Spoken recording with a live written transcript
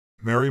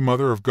Mary,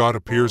 Mother of God,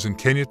 appears in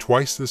Kenya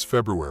twice this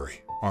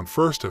February. On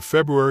 1st of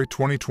February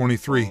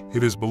 2023,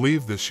 it is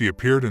believed that she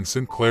appeared in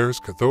St.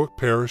 Clair's Catholic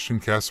Parish in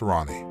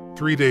Kasarani.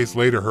 3 days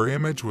later, her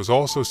image was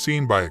also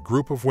seen by a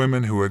group of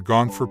women who had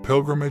gone for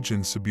pilgrimage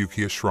in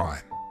Subukia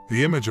Shrine.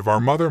 The image of our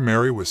Mother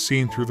Mary was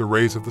seen through the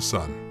rays of the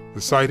sun. The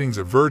sightings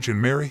of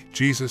Virgin Mary,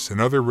 Jesus, and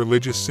other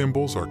religious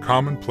symbols are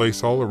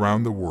commonplace all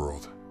around the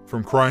world.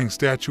 From crying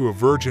statue of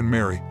Virgin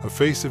Mary, a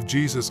face of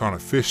Jesus on a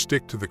fish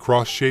stick, to the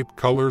cross-shaped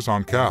colors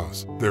on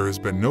cows, there has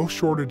been no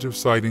shortage of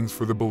sightings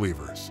for the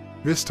believers.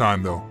 This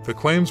time, though, the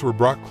claims were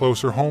brought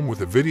closer home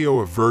with a video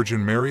of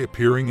Virgin Mary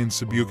appearing in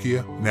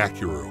Subukia,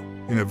 Nakuru.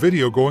 In a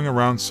video going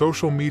around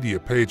social media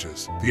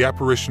pages, the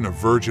apparition of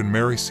Virgin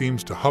Mary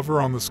seems to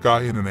hover on the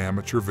sky in an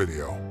amateur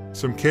video.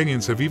 Some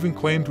Kenyans have even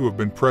claimed to have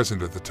been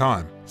present at the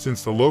time.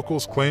 Since the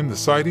locals claim the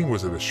sighting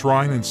was at a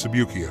shrine in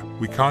Subukia,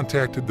 we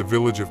contacted the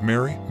village of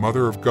Mary,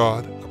 Mother of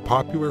God, a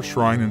popular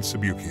shrine in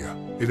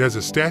Subukia. It has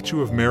a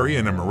statue of Mary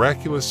and a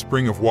miraculous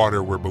spring of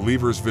water where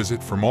believers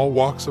visit from all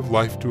walks of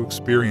life to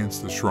experience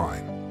the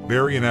shrine.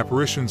 Marian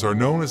apparitions are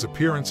known as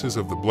appearances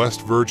of the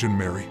Blessed Virgin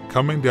Mary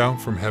coming down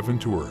from heaven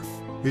to earth.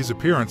 These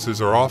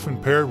appearances are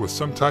often paired with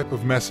some type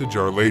of message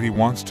Our Lady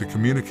wants to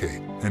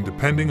communicate, and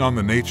depending on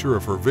the nature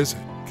of her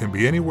visit, can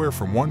be anywhere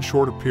from one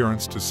short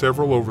appearance to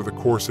several over the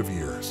course of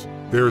years.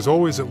 There is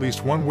always at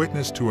least one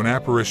witness to an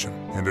apparition,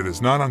 and it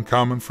is not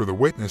uncommon for the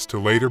witness to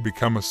later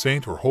become a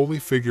saint or holy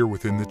figure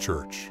within the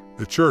Church.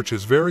 The Church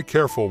is very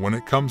careful when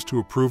it comes to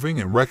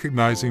approving and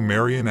recognizing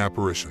Marian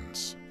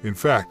apparitions. In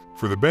fact,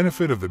 for the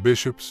benefit of the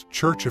bishops,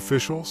 church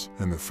officials,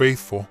 and the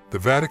faithful, the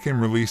Vatican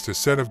released a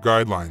set of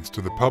guidelines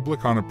to the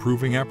public on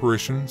approving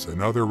apparitions and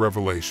other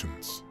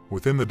revelations.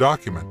 Within the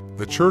document,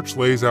 the Church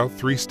lays out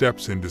 3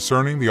 steps in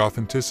discerning the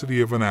authenticity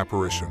of an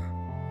apparition.